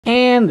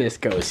And this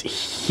goes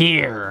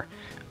here.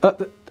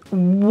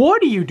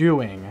 What are you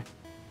doing?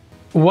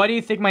 What do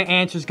you think my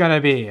answer's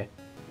gonna be?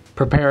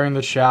 Preparing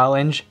the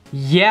challenge?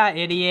 Yeah,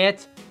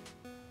 idiot.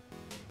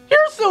 You're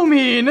so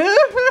mean.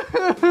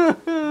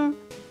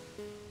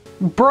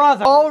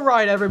 Brother. All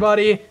right,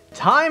 everybody.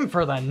 Time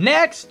for the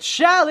next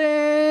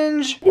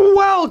challenge.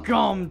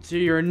 Welcome to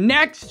your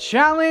next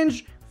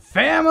challenge,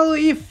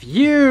 Family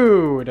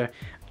Feud.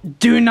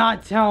 Do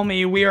not tell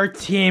me we are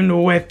teamed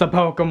with the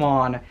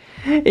Pokemon.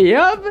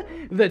 Yep,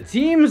 the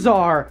teams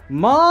are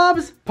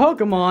Mobs,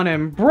 Pokemon,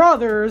 and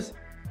Brothers.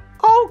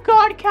 Oh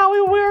God,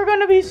 Cowie, we're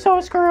gonna be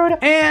so screwed.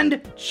 And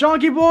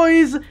Chonky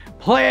Bois,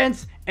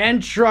 Plants,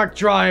 and Truck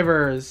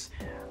Drivers.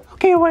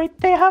 Okay, wait,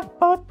 they have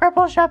both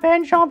Purple Chef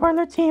and Jumper on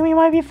their team. We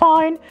might be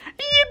fine.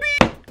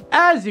 Yippee!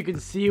 As you can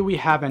see, we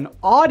have an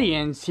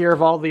audience here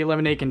of all the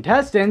eliminated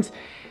contestants.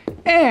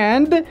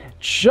 And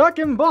Chuck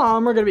and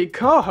Bomb are going to be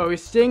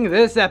co-hosting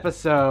this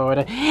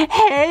episode.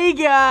 Hey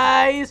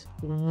guys!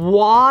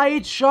 Why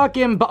Chuck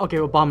and Bomb? Okay,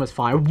 well, Bomb was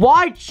fine.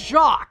 Why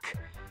Chuck?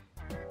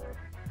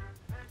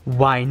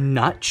 Why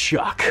not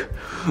Chuck?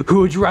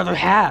 Who would you rather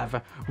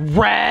have?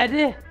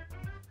 Red?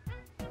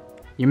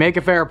 You make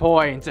a fair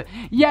point.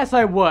 Yes,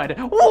 I would.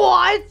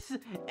 What?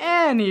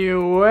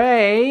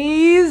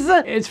 Anyways,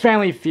 it's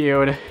Family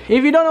Feud.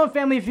 If you don't know what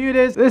Family Feud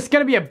is, this is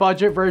gonna be a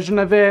budget version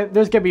of it.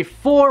 There's gonna be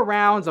 4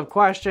 rounds of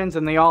questions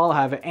and they all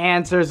have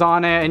answers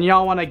on it, and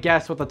y'all wanna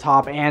guess what the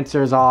top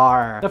answers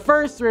are. The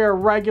first 3 are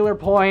regular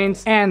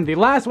points, and the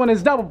last one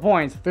is double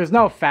points. There's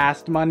no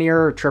fast money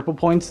or triple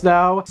points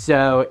though,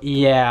 so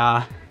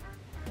yeah.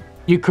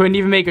 You couldn't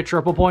even make a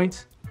triple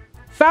points?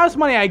 Fast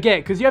money I get,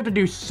 because you have to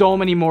do so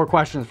many more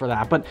questions for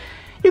that, but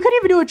you could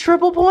even do a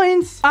triple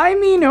points. I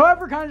mean,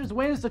 whoever kind of just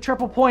wins the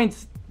triple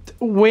points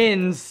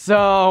wins,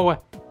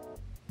 so...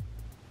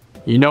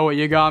 You know what,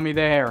 you got me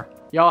there.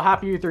 Y'all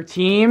happy with your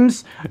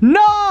teams?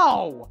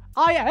 No!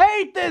 I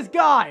hate this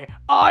guy!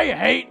 I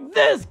hate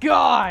this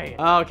guy!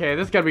 Okay,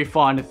 this is gonna be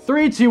fun.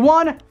 3, 2,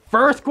 1,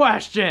 first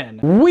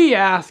question. We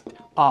asked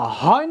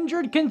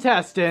 100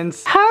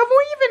 contestants. Have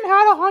we even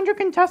had 100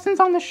 contestants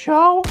on the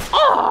show?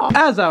 Oh!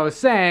 As I was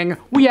saying,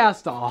 we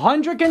asked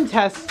 100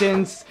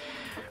 contestants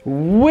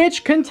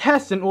which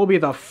contestant will be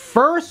the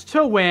first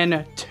to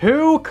win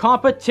 2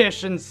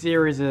 competition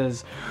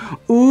series.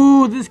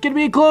 Ooh, this is gonna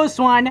be a close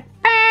one.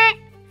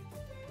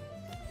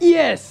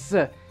 Yes.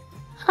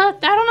 I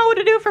don't know what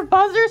to do for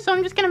buzzer, so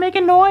I'm just gonna make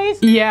a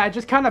noise. Yeah,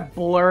 just kind of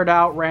blurt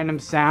out random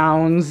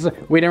sounds.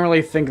 We didn't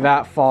really think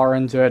that far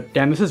into it.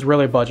 Damn, this is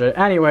really budget.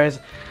 Anyways,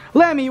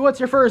 Lemmy, what's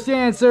your first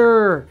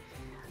answer?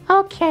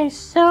 Okay,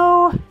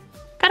 so...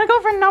 Gotta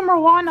go for number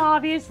 1,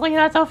 obviously.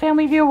 That's how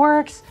Family Feud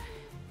works.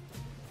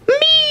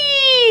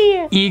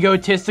 Me!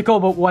 Egotistical,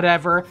 but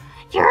whatever.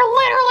 You're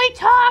literally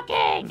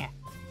talking!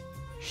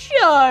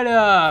 Shut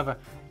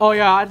up! Oh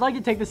yeah, I'd like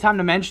to take this time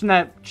to mention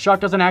that Chuck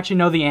doesn't actually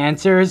know the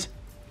answers.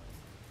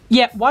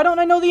 Yeah, why don't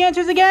I know the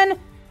answers again?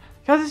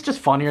 Because it's just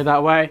funnier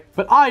that way.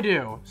 But I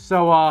do.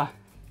 So,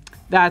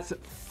 that's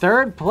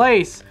 3rd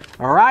place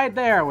right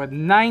there with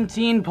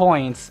 19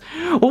 points.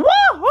 Woohoo!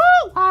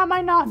 Why am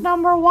I not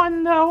number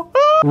 1 though?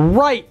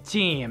 Right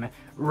team.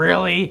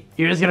 Really?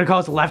 You're just gonna call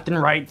us left and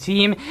right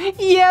team?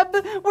 Yep,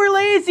 we're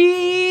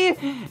lazy.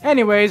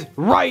 Anyways,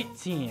 right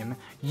team.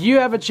 You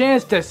have a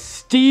chance to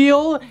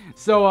steal.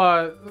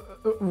 So,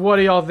 what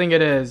do y'all think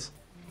it is?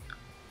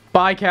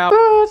 Bye, Cow.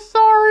 Oh,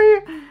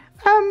 sorry.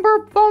 Ember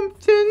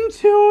bumped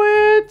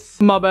into it.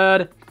 My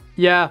bad.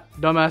 Yeah,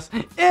 dumbass.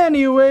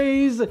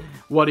 Anyways,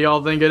 what do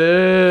y'all think it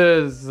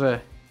is?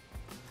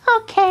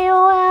 Okay,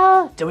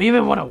 well... Do we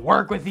even want to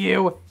work with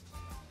you?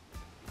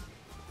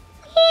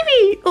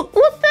 Evie!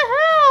 What the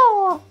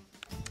hell?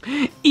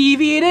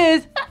 Evie it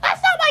is!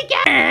 That's not my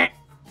guess!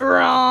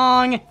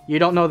 Wrong! You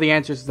don't know the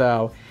answers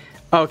though.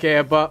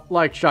 Okay, but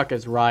like Chuck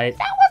is right.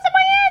 That wasn't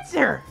my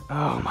answer!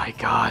 Oh my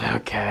god,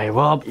 okay.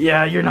 Well,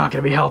 yeah, you're not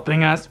gonna be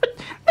helping us.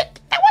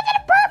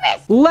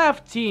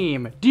 Left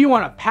team, do you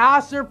want to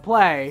pass or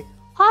play?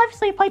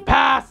 Obviously play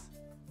pass.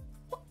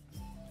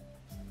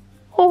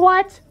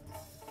 What?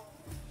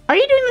 Are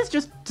you doing this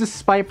just to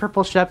spite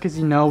Purple Chef because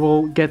you know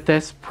we'll get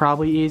this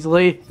probably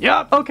easily?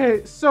 Yep.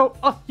 Okay, so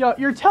yeah,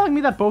 you're telling me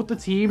that both the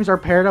teams are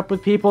paired up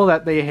with people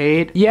that they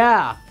hate?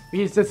 Yeah,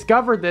 we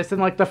discovered this in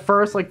like the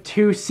first like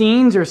 2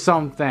 scenes or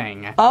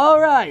something. All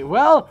right,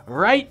 well,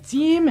 right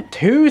team,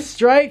 2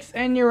 strikes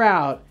and you're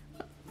out.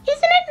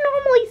 Isn't it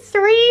normally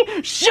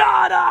 3?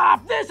 Shut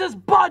up! This is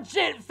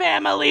budget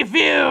Family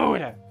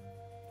Feud! Okay,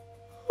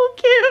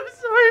 I'm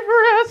sorry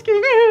for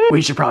asking.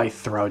 We should probably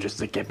throw just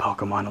to get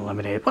Pokemon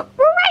eliminated. But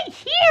we're right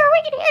here!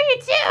 We can hear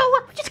you too!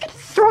 We're just gonna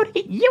throw to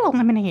get you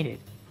eliminated.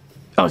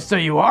 Oh, so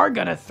you are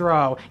gonna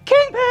throw.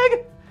 King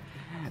Pig!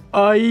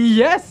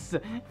 Yes!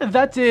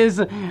 That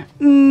is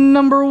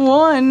number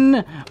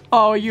 1.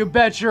 Oh, you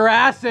bet your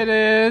ass it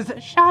is.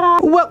 Shut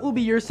up. What will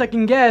be your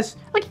second guess?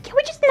 Like, can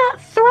we just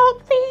not throw,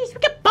 please? We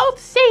can both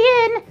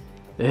stay in.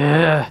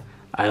 I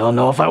don't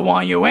know if I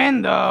want you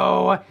in,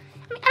 though. I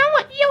mean, I don't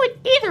want you in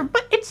either,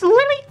 but it's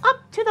literally up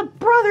to the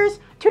brothers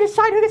to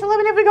decide who gets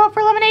eliminated if we go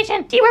for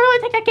elimination. Do you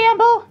really take that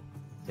gamble?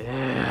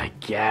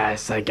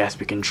 guess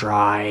we can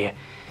try.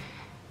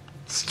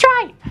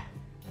 Stripe.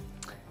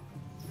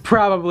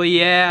 Probably,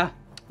 yeah.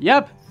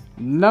 Yep,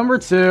 number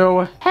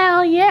 2.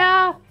 Hell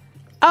yeah.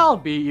 I'll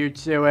beat you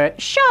to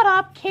it. Shut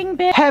up, King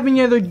Big. Have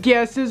any other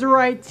guesses,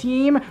 right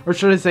team? Or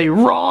should I say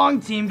wrong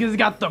team, because it's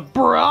got the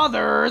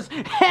brothers?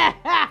 Ha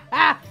ha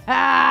ha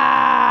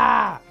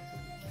ha!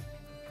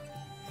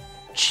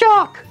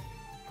 Chuck.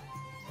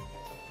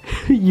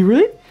 You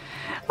really?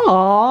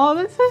 Aw,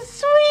 that's so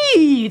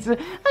sweet! I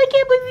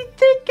can't believe you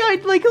think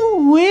I'd like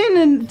win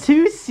in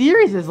 2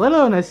 series, let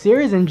alone a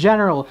series in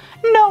general.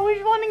 No,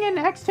 he's running an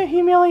X to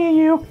humiliate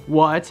you.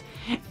 What?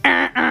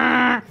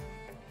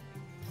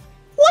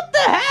 What the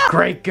hell?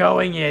 Great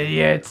going,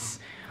 idiots.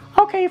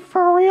 Okay,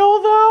 for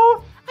real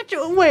though?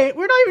 Actually, wait,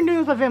 we're not even doing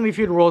this by Family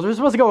Feud rules. We're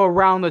supposed to go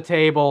around the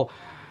table.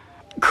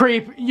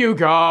 Creep, you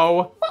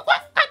go. What?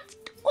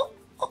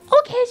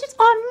 Okay, it's just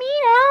on me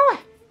now.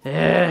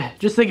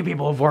 Just think of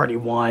people who've already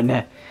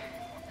won.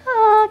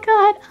 Oh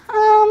god,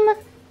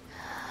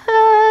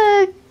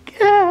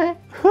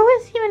 who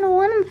has even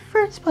won in the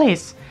first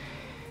place?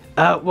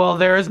 Well,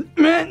 there's... Zip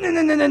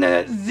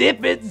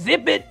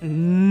it.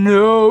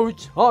 No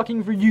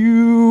talking for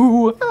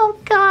you. Oh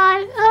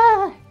god,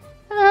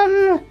 the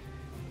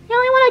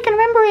only one I can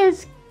remember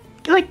is,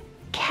 like,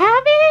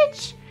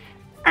 cabbage?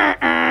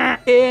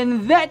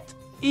 And that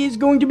is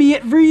going to be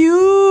it for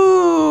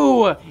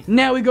you.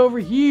 Now we go over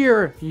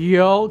here.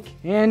 Y'all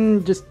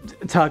can just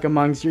talk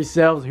amongst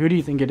yourselves. Who do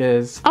you think it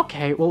is?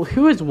 Okay, well,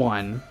 who has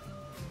won?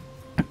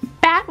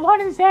 Bat won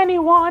and Sandy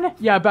won.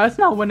 Yeah, Bat's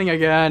not winning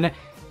again.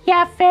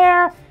 Yeah,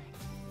 fair.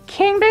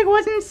 King Big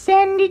was in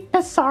Sandy,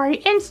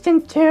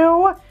 Instant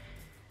 2.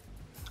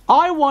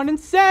 I won in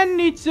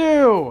Sandy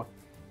 2.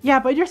 Yeah,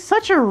 but you're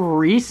such a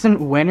recent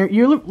winner.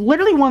 You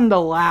literally won the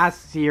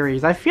last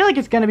series. I feel like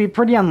it's going to be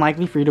pretty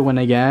unlikely for you to win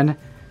again.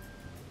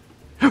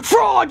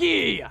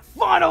 Froggy!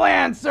 Final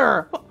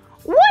answer!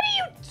 What are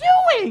you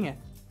doing?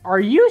 Are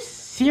you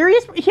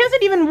serious? He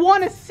hasn't even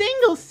won a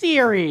single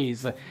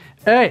series.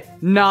 Hey,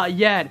 not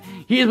yet.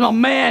 He's my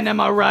man, am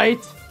I right?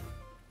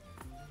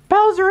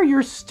 Bowser,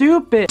 you're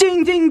stupid.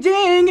 Ding, ding,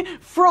 ding!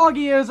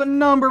 Froggy is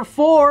number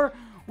 4,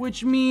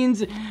 which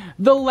means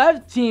the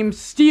left team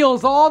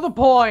steals all the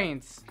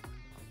points.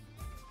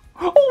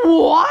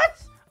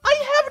 What? I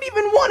haven't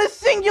even won a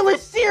singular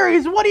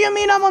series. What do you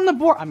mean I'm on the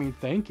board? I mean,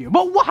 thank you.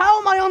 But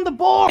how am I on the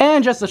board?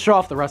 And just to show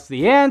off the rest of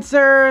the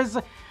answers,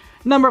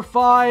 number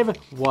 5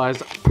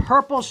 was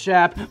Purple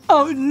Shep.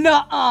 Oh,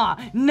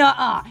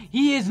 nuh-uh.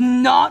 He is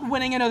not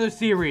winning another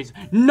series.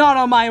 Not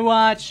on my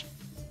watch.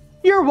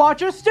 Your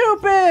watch is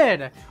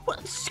stupid.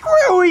 Well,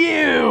 screw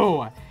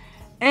you.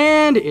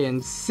 And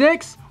in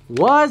 6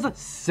 was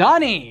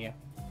Sunny.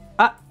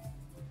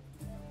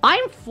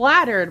 I'm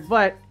flattered,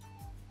 but,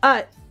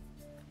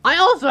 I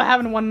also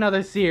haven't won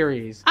another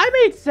series. I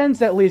made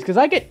sense at least, because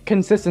I get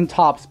consistent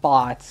top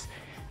spots.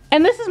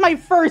 And this is my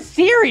first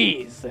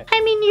series.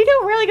 I mean, you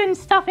do really good in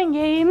stuffing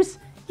games.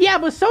 Yeah,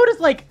 but so does,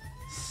 like,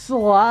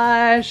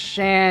 Slush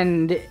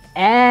and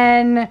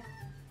N.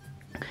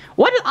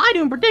 What did I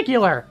do in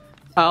particular?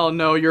 Oh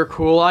no, you're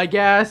cool, I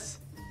guess.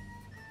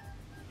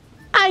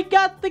 I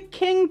got the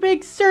King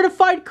Big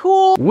certified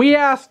cool. We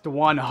asked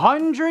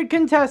 100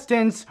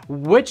 contestants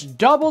which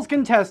doubles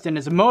contestant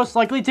is most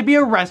likely to be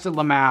arrested,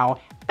 Lamau.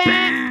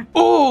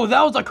 Ooh,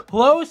 that was a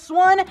close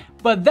one,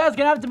 but that's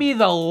gonna have to be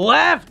the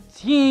left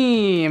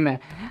team.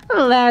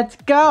 Let's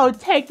go,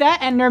 take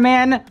that,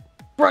 Enderman.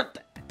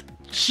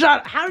 Shut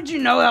up, how did you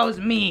know that was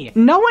me?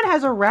 No one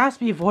has a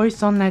raspy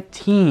voice on that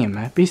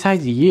team,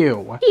 besides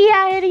you.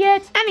 Yeah,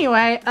 idiot.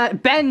 Anyway,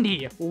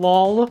 Bendy,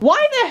 lol.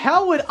 Why the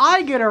hell would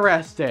I get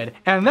arrested?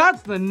 And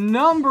that's the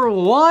number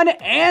 1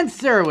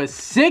 answer with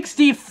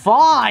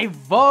 65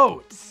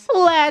 votes.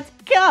 Let's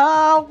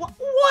go.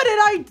 What did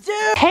I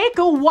do? Take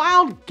a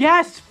wild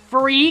guess,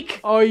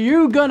 freak. Are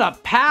you gonna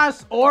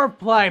pass or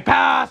play?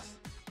 Pass.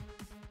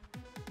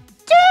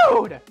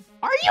 Dude,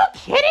 are you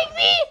kidding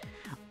me?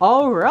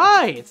 All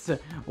right,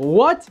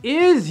 what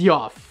is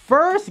your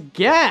first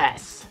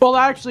guess? Well,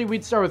 actually,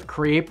 we'd start with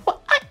Creep.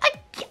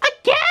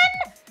 Again?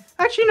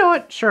 Actually, you know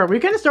what? Sure, we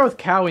can start with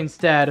Cow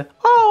instead.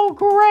 Oh,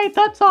 great,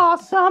 that's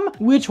awesome.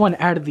 Which one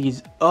out of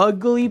these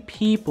ugly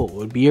people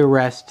would be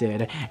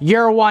arrested?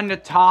 You're one to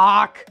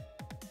talk.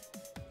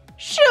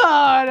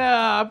 Shut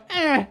up.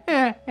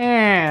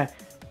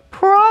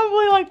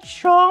 Probably like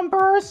Chomper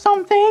or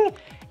something.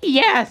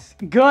 Yes,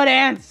 good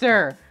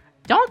answer.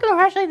 Don't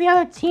congratulate the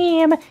other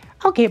team.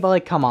 Okay, but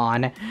like, come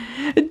on.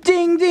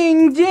 Ding,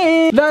 ding,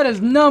 ding. That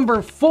is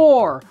number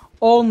 4.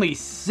 Only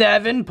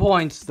 7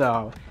 points,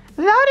 though.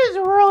 That is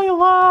really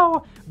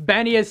low.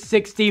 Benny is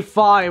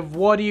 65.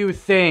 What do you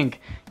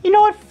think? You know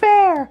what?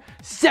 Fair.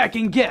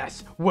 Second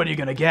guess. What are you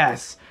gonna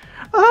guess?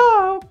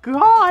 Oh,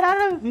 God.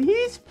 Out of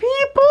these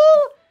people?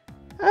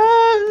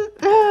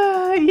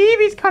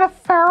 Evie's kind of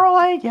feral,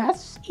 I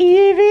guess.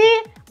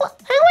 Evie? Well,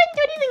 I wouldn't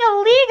do anything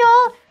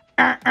illegal.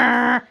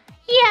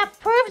 Yeah,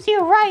 proves you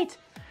right.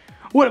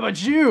 What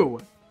about you?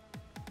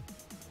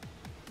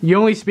 You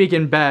only speak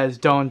in Bez,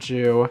 don't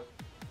you?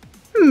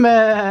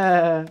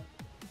 Meh.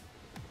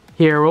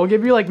 Here, we'll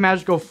give you like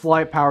magical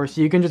flight power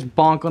so you can just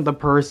bonk on the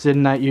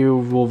person that you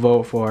will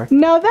vote for.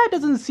 Now that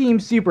doesn't seem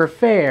super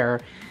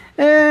fair.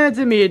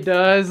 To me it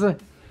does.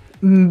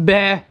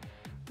 Bleh.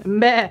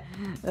 Bleh.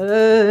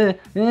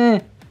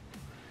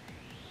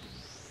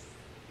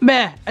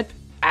 Bleh.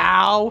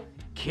 Ow.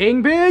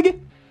 King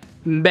Pig?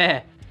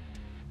 Bleh.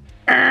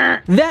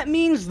 That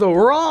means the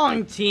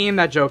wrong team.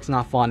 That joke's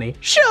not funny.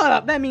 Shut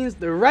up. That means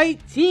the right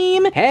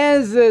team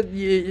has,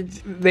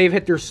 they've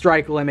hit their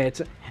strike limit.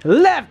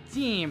 Left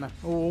team,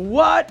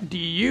 what do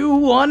you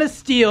want to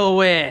steal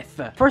with?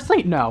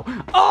 Firstly, no.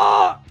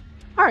 Oh!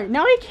 Alright,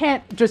 now I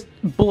can't just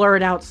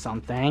blurt out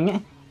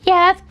something.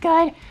 Yeah, that's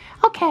good.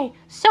 Okay,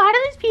 so out of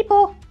these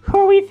people, who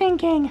are we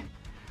thinking?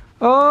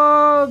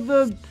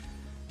 The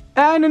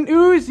Ann and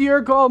Uzi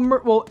are called,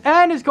 well,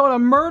 Ann is called a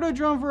murder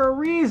drone for a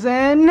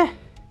reason.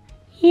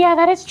 Yeah,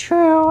 that is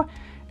true.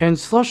 And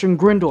Slush and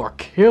Grindel are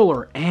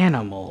killer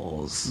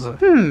animals.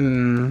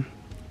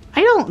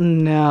 I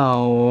don't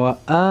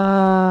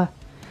know.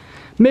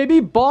 Maybe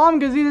Bomb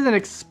because he's an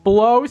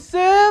explosive?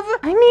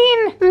 I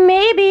mean,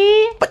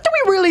 maybe. But do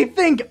we really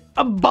think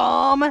a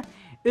bomb,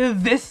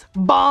 this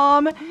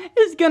bomb,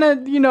 is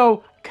gonna, you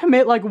know,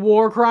 commit like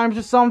war crimes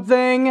or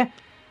something?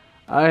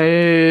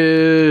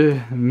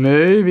 Maybe,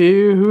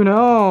 who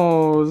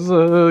knows?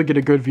 Get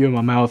a good view of my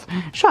mouth.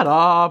 Shut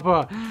up.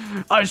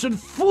 I should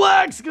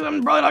flex because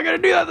I'm probably not gonna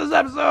do that this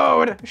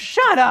episode.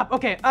 Shut up.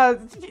 Okay,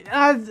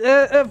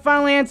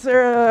 final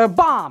answer,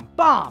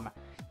 bomb.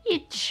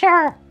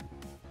 Sure.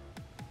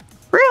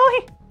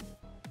 Really?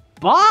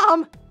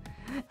 Bomb?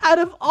 Out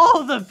of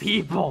all the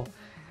people,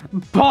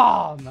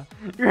 Bomb?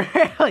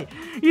 Really?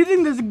 You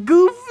think this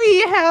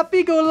goofy,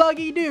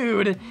 happy-go-lucky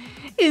dude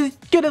is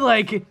gonna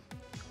like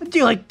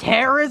do like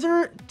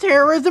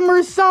terrorism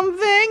or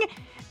something?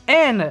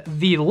 And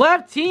the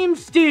left team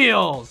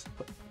steals.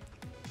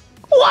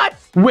 What?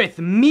 With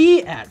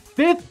me at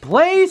 5th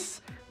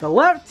place, the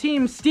left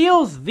team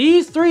steals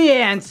these 3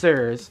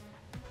 answers.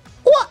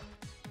 What?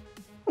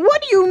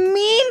 What do you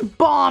mean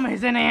Bomb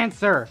is an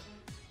answer?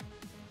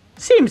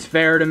 Seems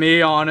fair to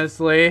me,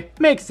 honestly.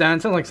 Makes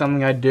sense, sounds like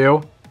something I'd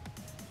do.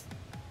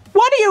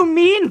 What do you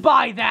mean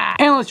by that?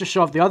 And let's just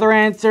show off the other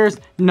answers.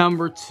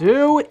 Number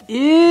 2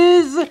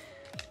 is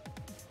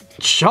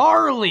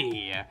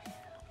Charlie.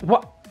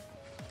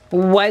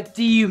 What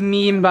do you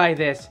mean by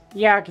this?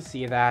 Yeah, I can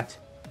see that.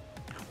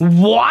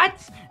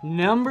 What?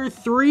 Number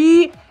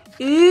 3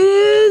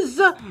 is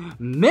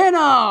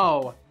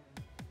Minnow.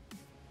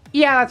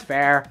 Yeah, that's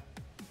fair.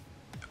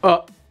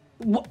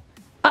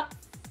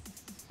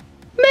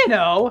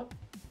 Minnow?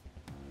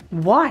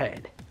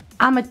 What?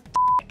 I'm a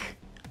dick.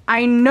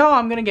 I know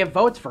I'm gonna get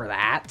votes for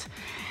that.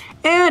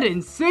 And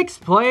in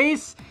 6th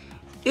place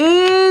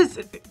is,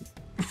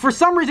 for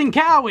some reason,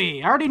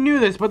 Cowie. I already knew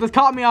this, but this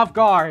caught me off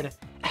guard.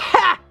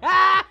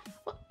 Why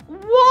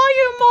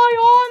am I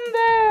on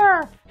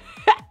there?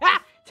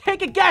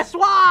 Take a guess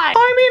why?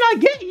 I mean, I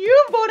get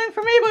you voting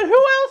for me, but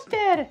who else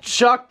did?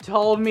 Chuck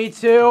told me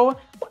to. And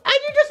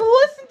you just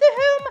listened to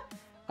him?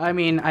 I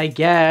mean, I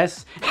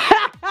guess.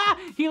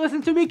 He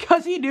listened to me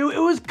because he knew it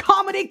was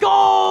comedy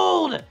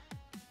gold!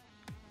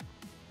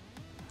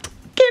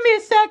 Give me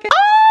a second.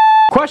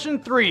 Question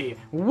 3.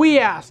 We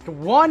asked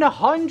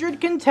 100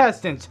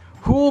 contestants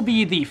who will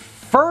be the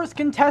first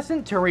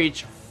contestant to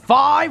reach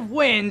 5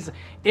 wins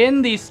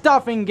in the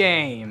stuffing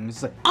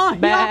games.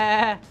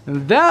 Yeah.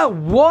 That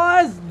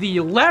was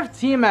the left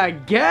team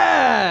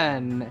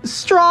again.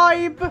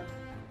 Stripe.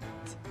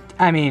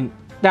 I mean,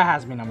 that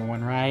has to be number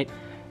 1, right?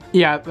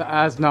 Yeah,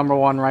 that's number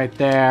 1 right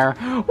there.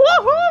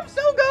 Woohoo, I'm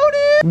so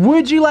goated!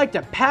 Would you like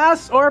to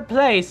pass or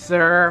play,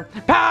 sir?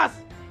 Pass!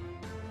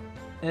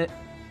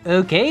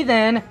 Okay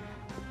then.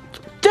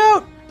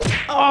 Dude!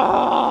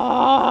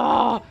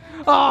 Oh!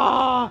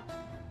 Oh!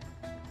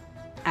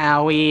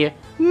 Owie.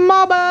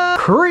 Mama!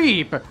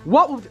 Creep!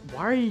 Why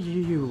are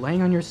you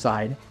laying on your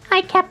side?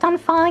 I kept on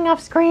falling off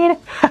screen.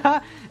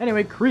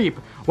 Anyway, Creep,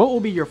 what will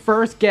be your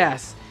first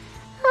guess?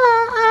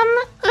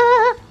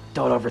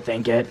 Don't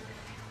overthink it.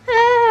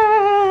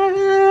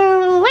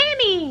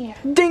 Lammy!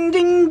 Ding,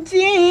 ding,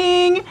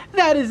 ding!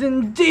 That is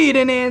indeed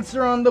an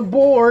answer on the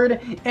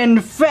board.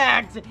 In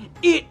fact,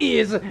 it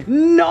is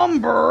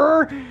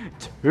number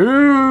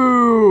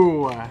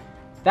 2.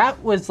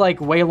 That was like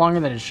way longer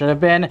than it should have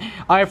been.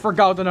 I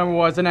forgot the number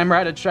was and Ember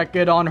had to check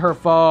it on her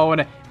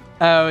phone.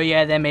 Oh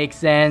yeah, that makes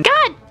sense.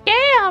 God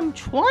damn,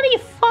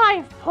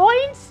 25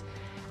 points?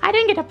 I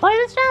didn't get to play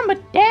this round,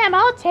 but damn,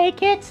 I'll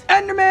take it.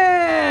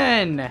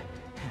 Enderman!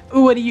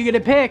 What are you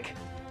gonna pick?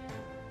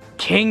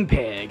 King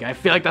Pig. I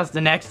feel like that's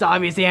the next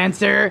obvious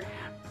answer.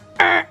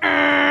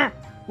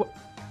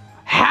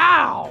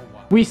 How?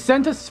 We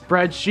sent a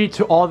spreadsheet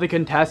to all the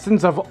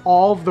contestants of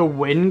all of the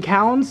win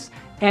counts,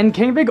 and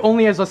King Pig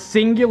only has a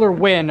singular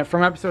win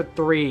from episode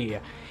 3.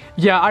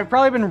 Yeah, I've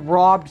probably been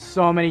robbed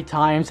so many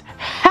times.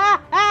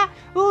 Ha ha!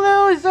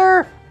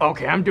 Loser!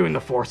 Okay, I'm doing the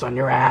force on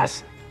your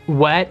ass.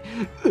 What?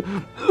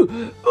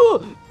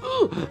 Help!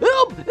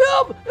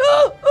 Help!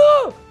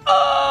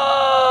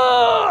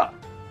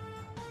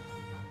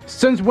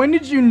 Since when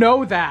did you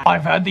know that?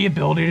 I've had the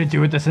ability to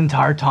do it this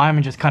entire time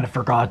and just kind of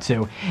forgot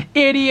to.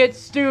 Idiot,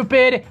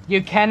 stupid,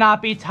 you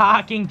cannot be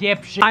talking,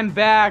 dipshit. I'm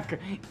back.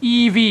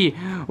 Evie,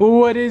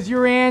 what is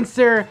your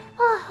answer?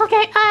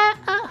 Okay,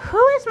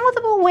 who has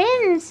multiple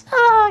wins?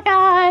 Oh,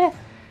 God.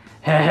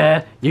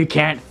 Heh, you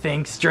can't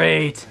think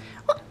straight.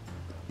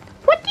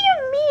 What do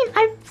you mean?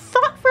 I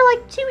thought for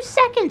like 2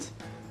 seconds.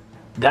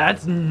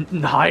 That's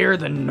higher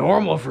than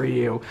normal for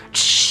you.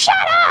 Shut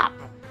up!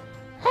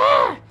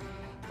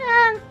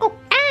 Oh,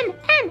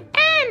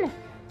 N.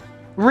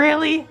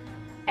 Really?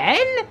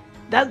 N?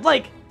 That's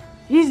like,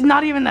 he's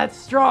not even that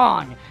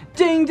strong.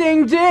 Ding,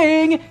 ding,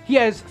 ding. He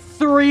has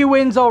 3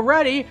 wins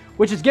already,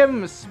 which has given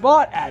him a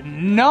spot at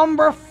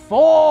number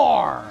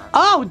 4.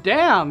 Oh,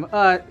 damn.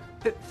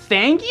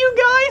 Thank you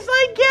guys,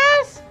 I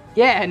guess?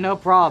 Yeah, no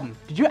problem.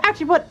 Did you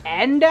actually put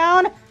N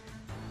down?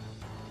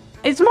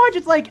 It's more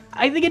just like,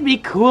 I think it'd be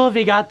cool if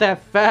he got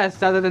that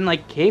fast other than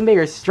like King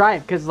or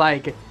Stripe, because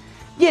like,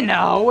 you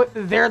know,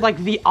 they're like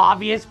the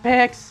obvious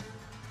picks.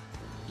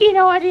 You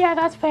know what? Yeah,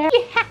 that's fair.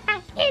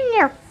 In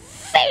your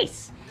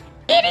face,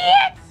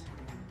 idiot!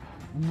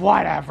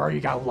 Whatever,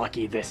 you got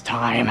lucky this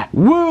time.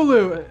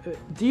 Wooloo,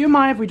 do you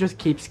mind if we just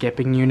keep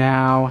skipping you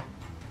now?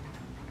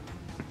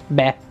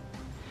 Beh.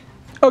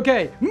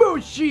 Okay,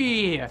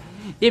 Mochi!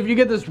 If you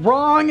get this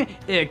wrong,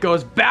 it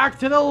goes back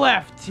to the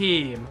left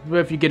team.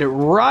 If you get it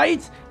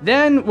right,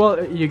 then,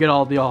 well, you get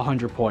all the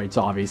 100 points,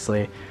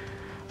 obviously.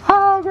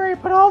 Oh,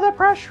 great, put all the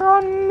pressure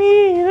on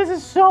me. This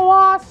is so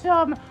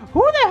awesome. Who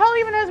the hell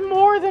even has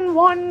more than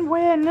 1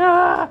 win?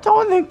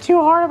 Don't think too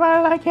hard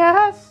about it, I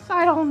guess.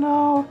 I don't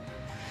know.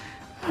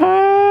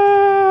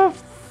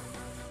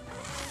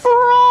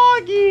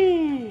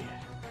 Froggy!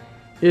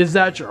 Is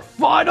that your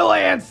final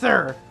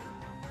answer?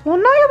 Well,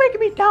 now you're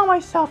making me doubt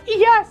myself.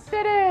 Yes,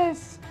 it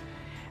is.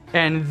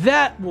 And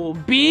that will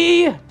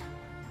be...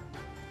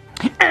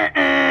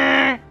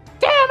 Damn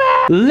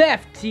it!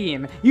 Left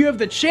team, you have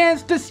the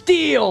chance to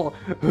steal.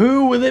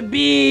 Who will it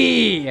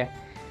be?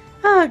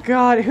 Oh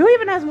god, who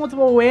even has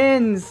multiple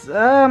wins?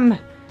 I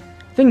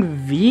think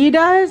V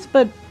does,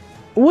 but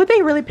would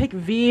they really pick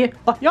V?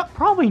 Yeah,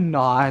 probably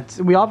not.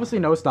 We obviously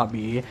know it's not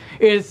V.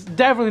 It's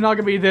definitely not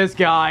gonna be this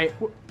guy.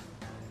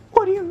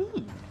 What do you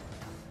mean?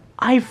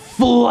 I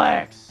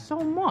flex so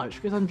much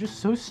because I'm just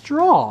so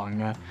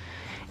strong.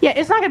 Yeah,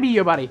 it's not gonna be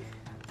you, buddy.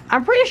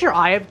 I'm pretty sure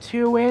I have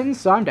 2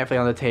 wins, so I'm definitely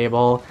on the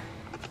table.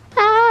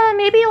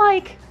 Maybe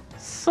like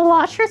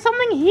Slush or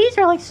something? He's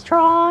really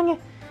strong.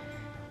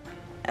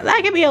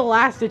 That could be a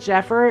last-ditch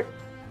effort.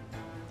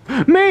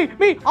 Me,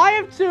 I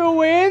have 2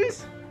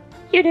 wins.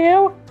 You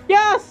do?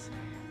 Yes.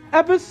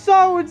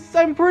 Episodes,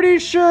 I'm pretty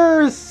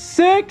sure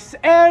 6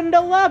 and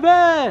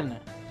 11.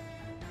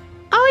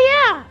 Oh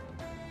yeah.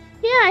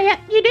 Yeah,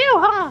 you do,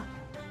 huh?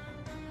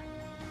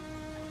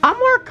 I'm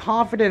more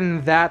confident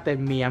in that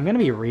than me. I'm gonna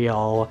be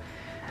real.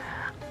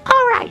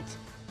 Alright,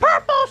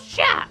 purple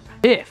shop.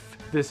 If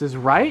this is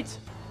right,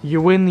 you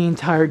win the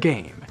entire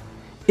game.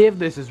 If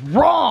this is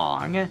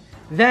wrong,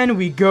 then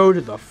we go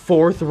to the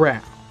 4th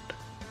round.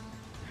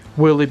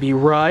 Will it be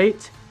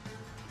right?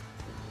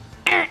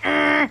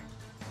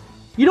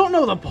 You don't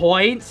know the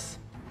points?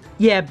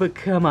 Yeah, but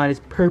come on,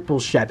 it's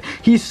Purple Chef.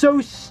 He's so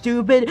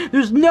stupid,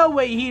 there's no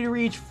way he'd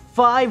reach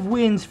 5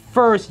 wins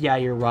first. Yeah,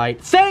 you're right.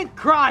 Saint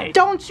Christ!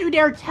 Don't you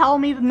dare tell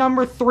me the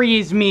number 3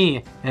 is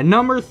me. And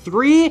number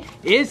 3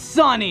 is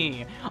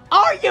Sunny.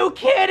 Are you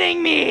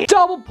kidding me?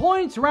 Double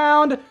points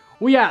round.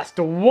 We asked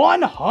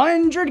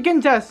 100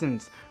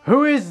 contestants.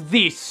 Who is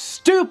the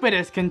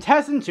stupidest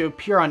contestant to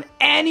appear on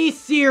any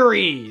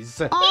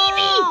series? Evie!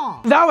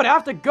 That would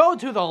have to go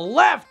to the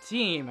left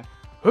team.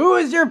 Who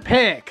is your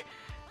pick?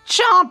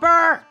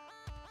 Chomper!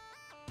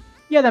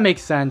 Yeah, that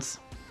makes sense.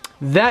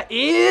 That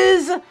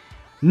is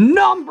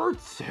number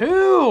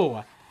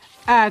 2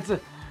 at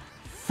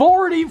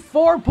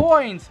 44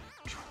 points.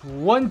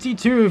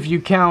 22 if you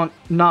count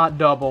not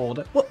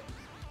doubled. Well,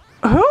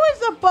 who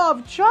is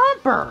above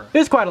Chomper?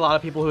 There's quite a lot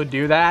of people who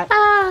do that.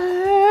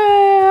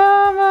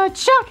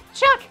 Chuck.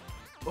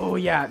 Oh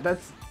yeah,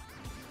 that's...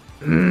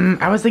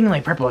 I was thinking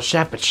like Purple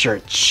Chef, but sure,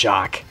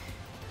 Chuck.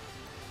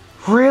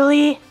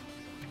 Really?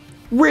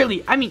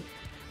 Really? I mean,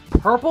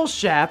 Purple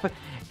Chef,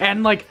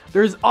 and like,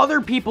 there's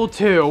other people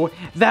too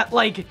that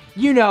like,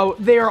 you know,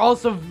 they are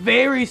also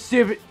very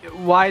stupid.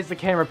 Why is the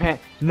camera pan?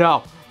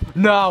 No.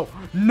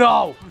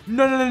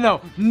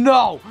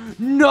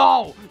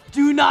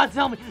 Do not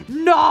tell me.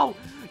 No.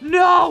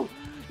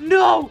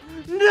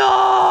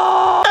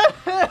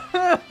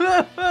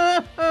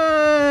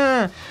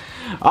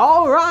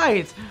 All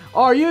right.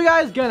 Are you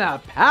guys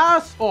gonna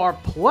pass or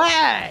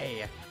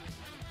play?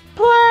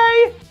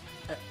 Play.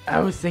 I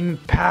was thinking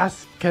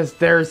pass because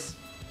there's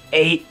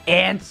 8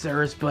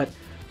 answers, but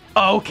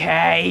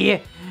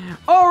okay.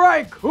 All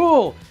right,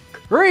 cool.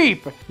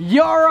 Creep,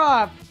 you're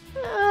up.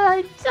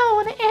 I don't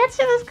want to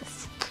answer this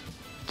because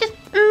it's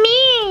just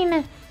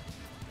mean.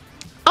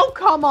 Oh,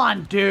 come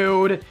on,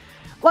 dude.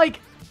 Like,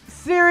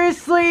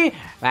 seriously?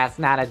 That's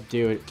not a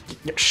dude.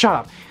 Shut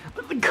up.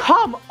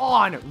 Come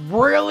on,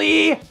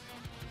 really?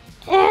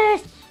 No,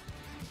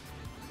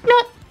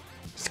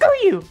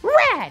 you.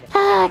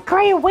 Red.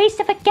 Great waste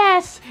of a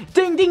guess.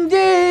 Ding, ding,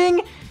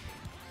 ding.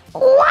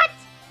 What?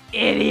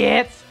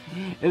 Idiots.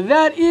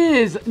 That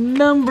is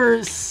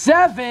number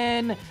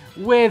 7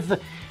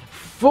 with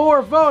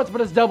 4 votes,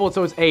 but it's doubled,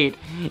 so it's 8.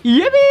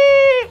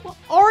 Yippee!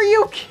 Are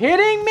you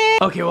kidding me?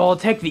 Okay, well, I'll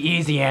take the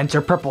easy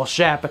answer, Purple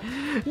Shep.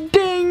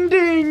 Ding,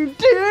 ding,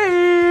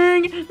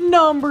 ding!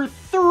 Number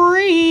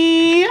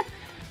 3.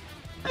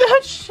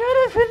 That should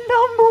have been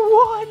number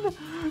 1,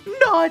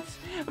 not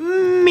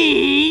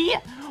me.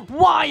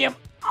 Why am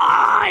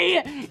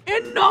I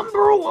in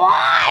number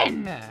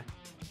 1?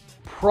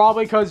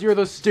 Probably because you're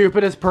the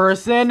stupidest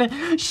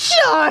person.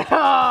 Shut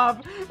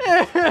up!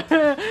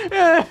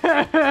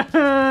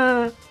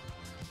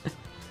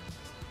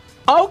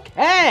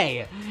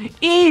 Okay,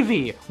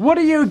 Evie, what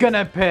are you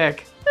gonna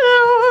pick?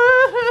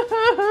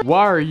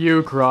 Why are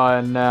you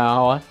crying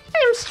now?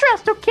 I'm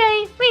stressed,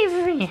 okay?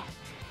 Evie.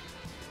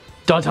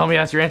 Don't tell me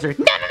that's your answer.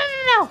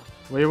 No.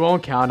 We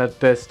won't count it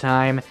this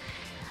time.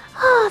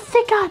 Oh,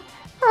 thank God.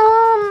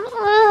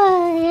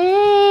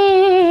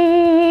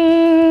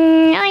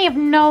 I have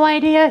no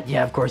idea.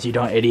 Yeah, of course you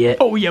don't, idiot.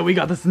 Oh yeah, we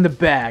got this in the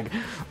bag.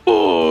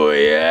 Oh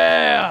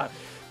yeah.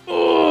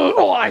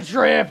 Oh, I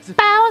tripped.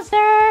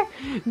 Bowser.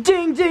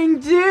 Ding, ding,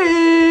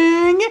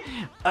 ding.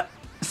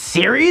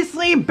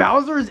 Seriously?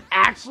 Bowser's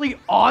actually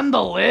on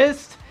the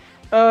list?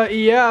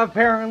 Yeah,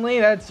 apparently.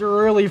 That's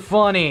really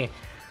funny.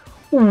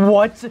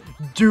 What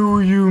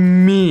do you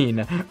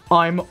mean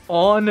I'm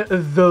on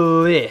the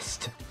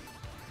list?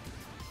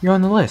 You're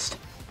on the list.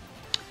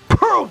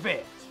 Prove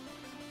it!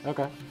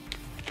 Okay.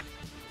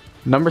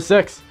 Number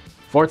 6,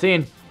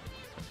 14.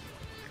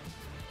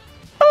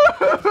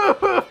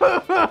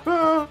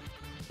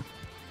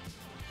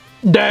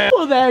 Damn.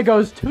 Well, there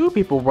goes 2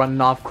 people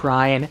running off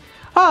crying.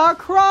 Ah,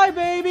 cry,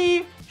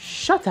 baby.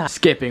 Shut up.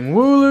 Skipping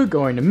Wooloo,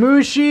 going to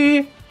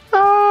Mushi.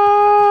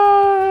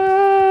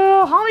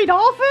 Homie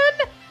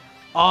Dolphin?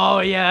 Oh,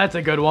 yeah, that's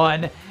a good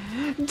one.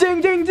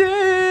 Ding, ding,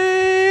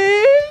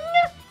 ding.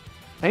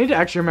 I need to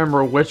actually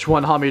remember which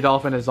one Homie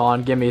Dolphin is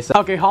on. Give me a sec.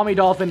 Okay, Homie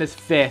Dolphin is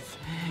 5th.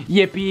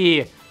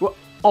 Yippee. Well,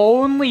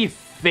 only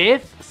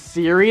 5th?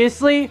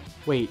 Seriously?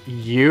 Wait,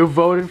 you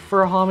voted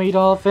for Homie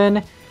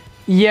Dolphin?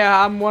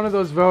 Yeah, I'm one of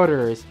those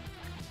voters.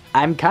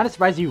 I'm kind of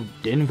surprised you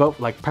didn't vote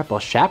for, like, Purple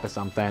Shep or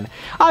something.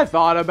 I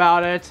thought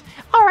about it.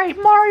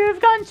 Alright, Mario, you've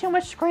gotten too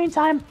much screen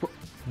time.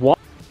 What?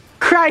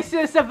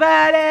 Crisis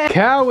averted!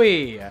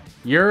 Cowie,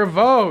 your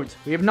vote.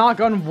 We have not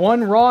gotten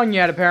one wrong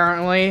yet,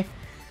 apparently.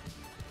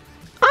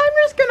 I'm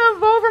just gonna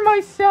vote for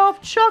myself.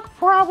 Chuck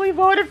probably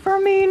voted for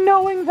me,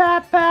 knowing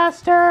that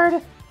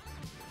bastard.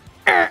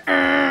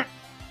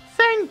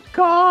 Thank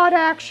God,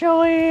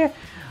 actually.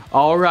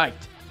 All right,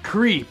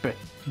 Creep,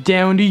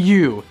 down to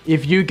you.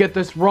 If you get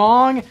this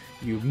wrong,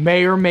 you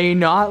may or may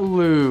not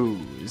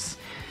lose.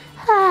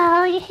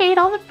 Oh, I hate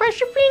all the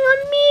pressure being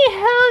on me.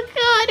 Oh,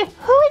 God.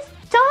 Who is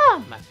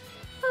dumb?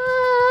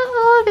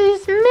 Oh,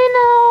 there's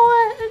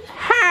Minnow.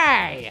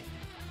 Hey!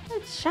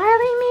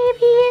 Charlie,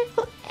 maybe?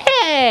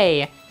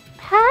 Hey!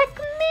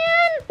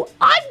 Pac-Man?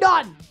 I'm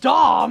not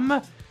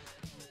dumb!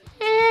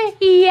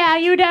 Yeah,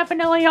 you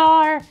definitely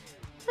are.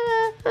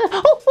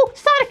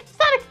 Sonic!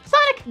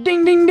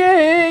 Ding, ding,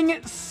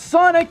 ding!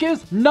 Sonic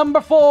is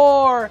number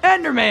 4!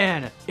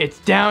 Enderman, it's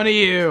down to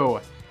you.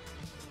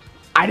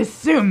 I'd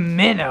assume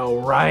Minnow,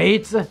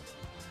 right?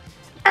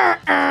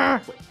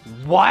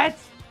 What?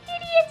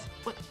 Idiot!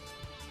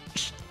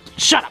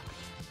 Shut up!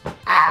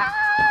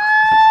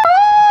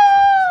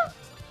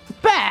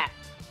 Bat!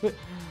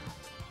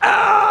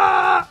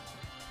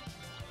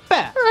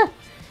 Bat!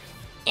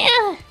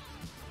 Yeah.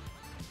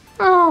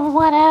 Oh,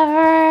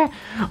 whatever.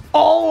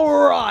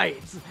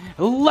 Alright!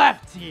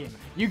 Left team,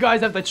 you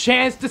guys have the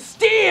chance to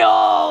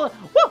steal!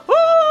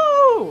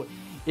 Woohoo!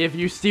 If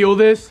you steal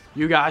this,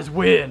 you guys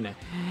win.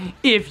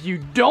 If you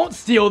don't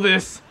steal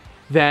this,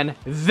 then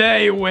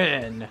they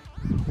win.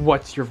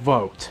 What's your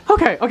vote?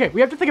 Okay,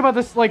 we have to think about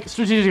this, like,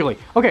 strategically.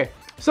 Okay,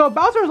 so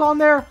Bowser's on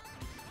there.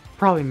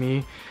 Probably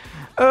me.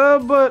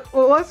 But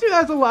let's do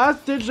that as a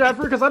last-ditch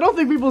effort, because I don't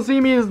think people see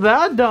me as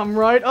that dumb,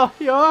 right?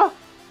 Yeah.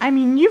 I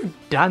mean, you've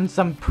done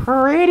some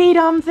pretty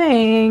dumb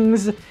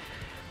things.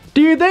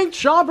 Do you think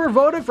Chomper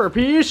voted for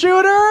Pea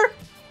Shooter?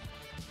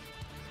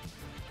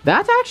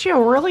 That's actually a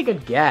really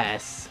good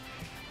guess.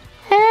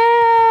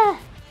 It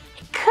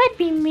could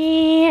be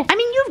me. I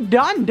mean, you've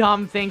done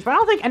dumb things, but I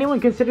don't think anyone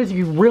considers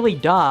you really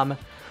dumb.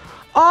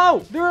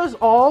 Oh, there's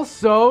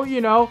also, you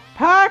know,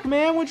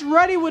 Pac-Man, which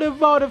Reddy would have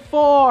voted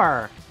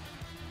for.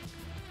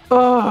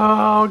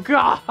 Oh,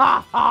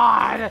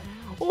 God.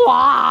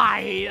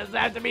 Why does it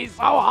have to be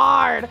so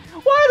hard?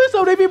 Why are there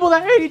so many people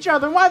that hate each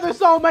other? Why are there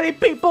so many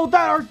people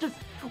that are just...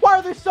 Why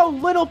are there so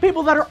little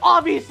people that are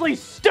obviously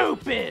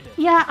stupid?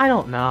 Yeah, I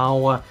don't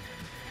know.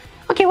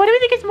 Okay, what do we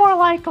think is more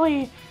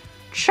likely?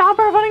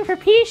 Chomper voting for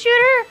Pea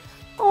Shooter?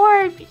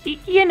 Or,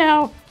 you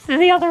know,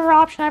 the other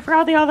option. I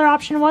forgot the other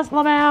option was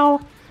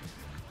Lamau.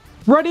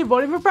 Reddy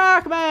voting for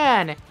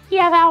Pac-Man.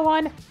 Yeah, that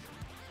one.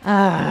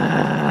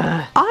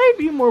 I'd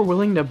be more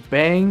willing to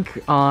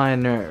bank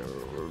on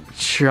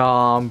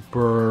Chomper.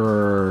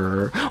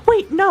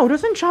 Wait, no,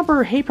 doesn't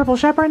Chomper hate Purple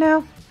Chef right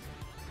now?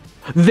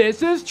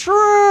 This is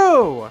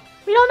true!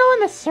 We don't know when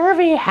the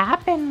survey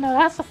happened, though.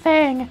 That's the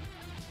thing.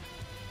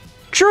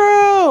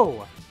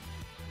 True!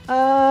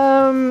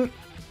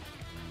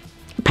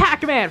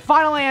 Pac-Man,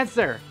 final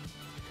answer.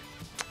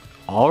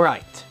 All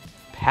right,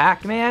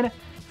 Pac-Man,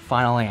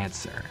 final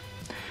answer.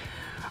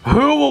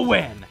 Who will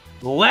win,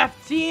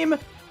 left team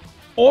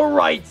or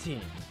right team?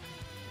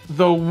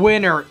 The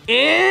winner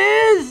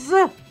is...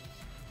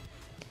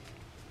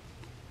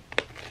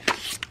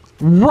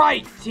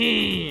 right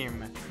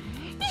team!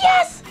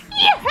 Yes!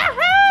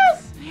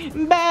 Yes!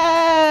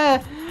 Bah!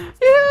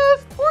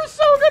 Yes! We're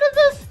so good at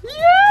this!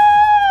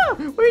 Yeah!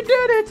 We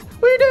did it!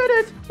 We did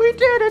it! We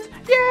did it!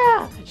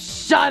 Yeah!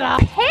 Shut up!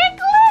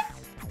 Piglet?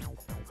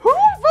 Who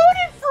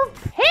voted for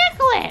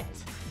Piglet?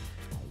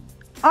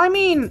 I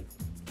mean,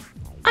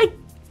 I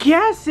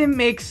guess it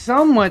makes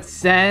somewhat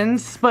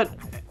sense, but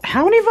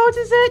how many votes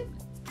is it?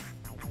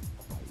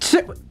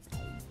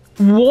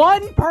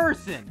 One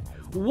person!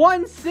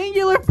 One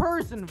singular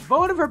person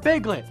voted for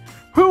Piglet.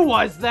 Who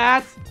was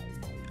that?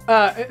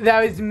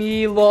 That was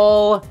me,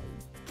 lol.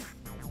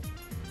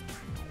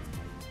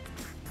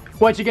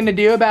 What you gonna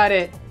do about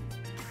it?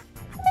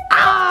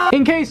 Ah!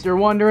 In case you're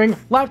wondering,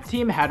 left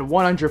team had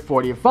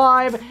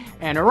 145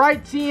 and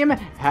right team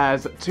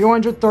has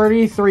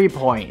 233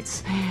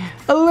 points.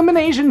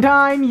 Elimination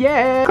time,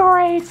 yeah!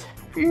 Great.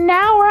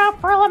 Now we're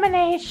up for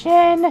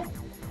elimination.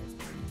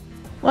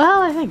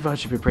 Well, I think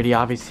votes should be pretty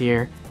obvious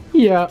here.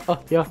 Yeah,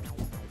 yeah.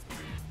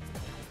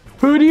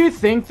 Who do you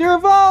think they're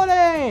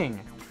voting?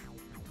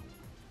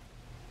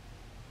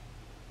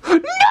 No!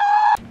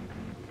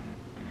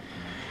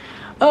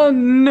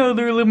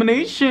 Another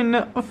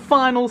elimination.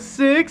 Final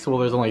 6. Well,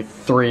 there's only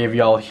 3 of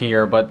y'all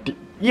here, but,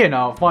 you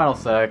know, final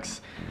 6.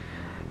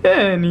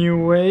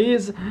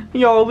 Anyways,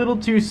 y'all a little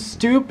too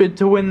stupid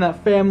to win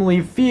that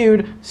Family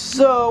Feud,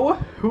 so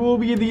who will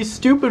be the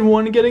stupid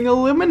one getting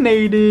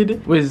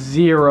eliminated? With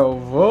 0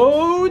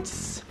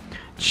 votes?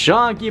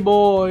 Chonky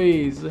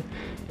Bois.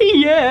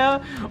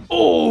 Yeah!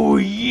 Oh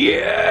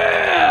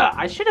yeah!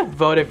 I should have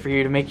voted for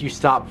you to make you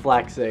stop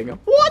flexing.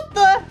 What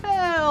the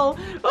hell?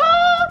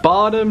 Ah!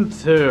 Bottom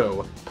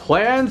 2.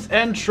 Plants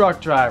and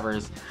truck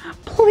drivers.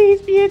 Please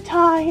be a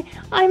tie.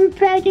 I'm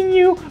begging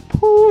you.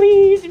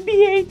 Please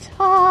be a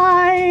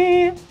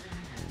tie.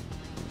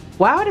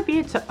 Why would it be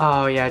a tie?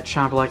 Oh yeah,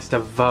 Chomper likes to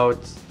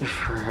vote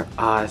for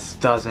us,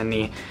 doesn't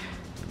he?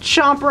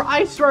 Chomper,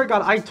 I swear to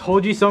God, I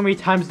told you so many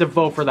times to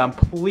vote for them.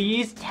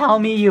 Please tell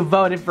me you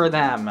voted for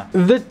them.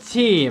 The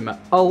team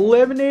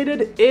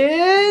eliminated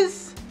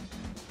is...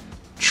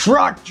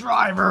 truck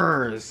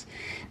drivers.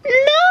 No!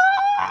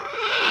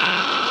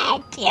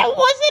 It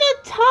wasn't a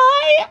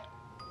tie.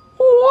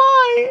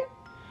 Why?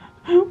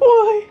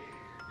 Why?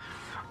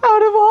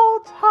 Out of all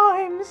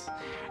times,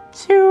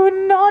 to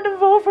not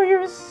vote for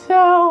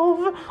yourself,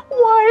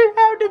 why it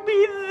had to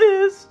be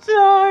this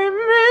time?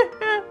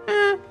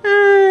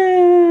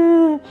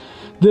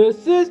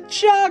 This is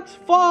Chuck's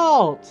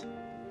fault.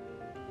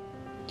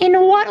 In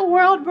what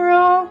world,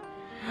 bro?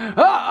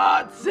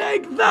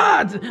 Take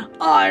that!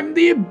 I'm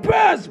the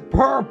best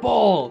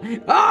purple!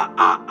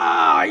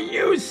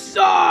 You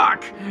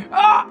suck!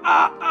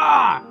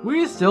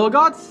 We still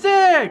got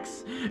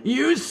 6!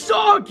 You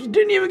suck! You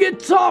didn't even get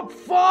top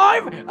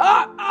 5!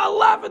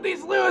 Laugh at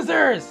these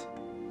losers!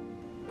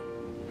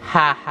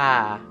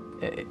 Haha.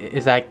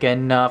 Is that good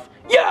enough?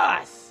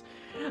 Yes!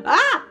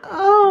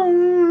 Oh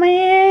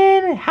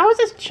man, how is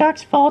this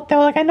Chuck's fault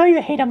though? Like, I know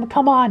you hate him, but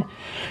come on.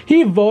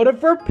 He voted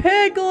for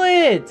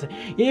Piglet!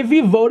 If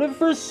he voted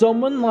for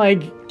someone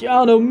like, I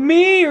don't know,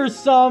 me or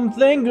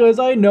something, because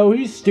I know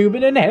he's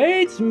stupid and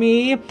hates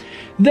me,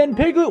 then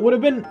Piglet would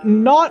have been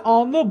not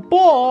on the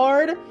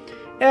board,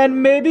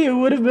 and maybe it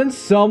would have been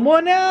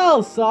someone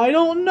else. I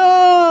don't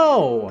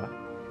know.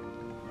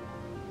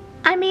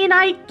 I mean,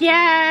 I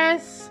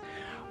guess.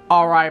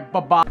 Alright,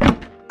 bye-bye.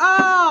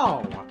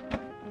 Ow!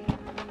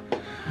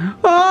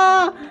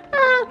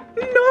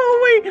 No,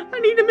 wait, I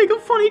need to make a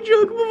funny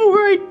joke before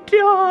I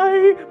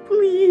die.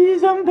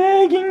 Please, I'm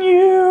begging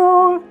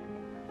you.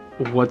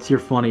 What's your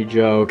funny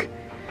joke?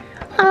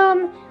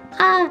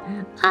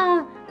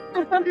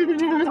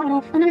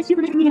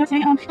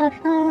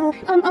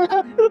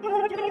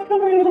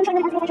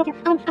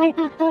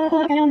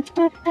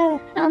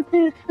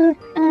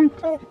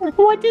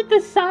 What did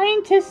the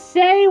scientist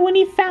say when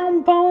he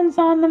found bones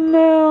on the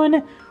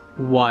moon?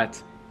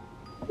 What?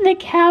 The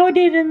cow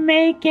didn't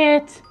make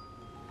it.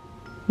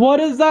 What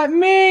does that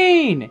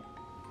mean?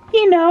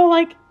 You know,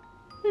 like,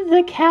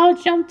 the cow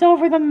jumped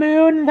over the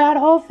moon, that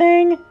whole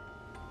thing.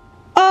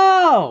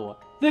 Oh!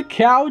 The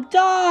cow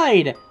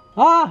died!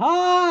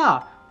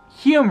 Aha!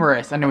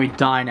 Humorous. I know we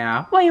die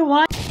now. Wait,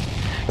 what?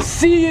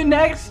 See you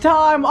next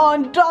time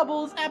on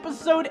Doubles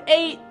episode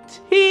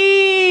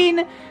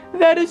 18!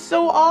 That is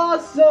so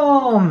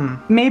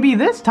awesome! Maybe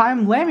this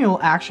time Lammy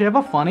will actually have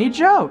a funny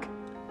joke.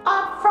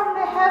 Up from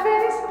the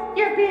heavens,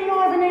 you're being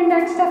eliminated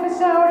next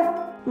episode.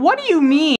 What do you mean?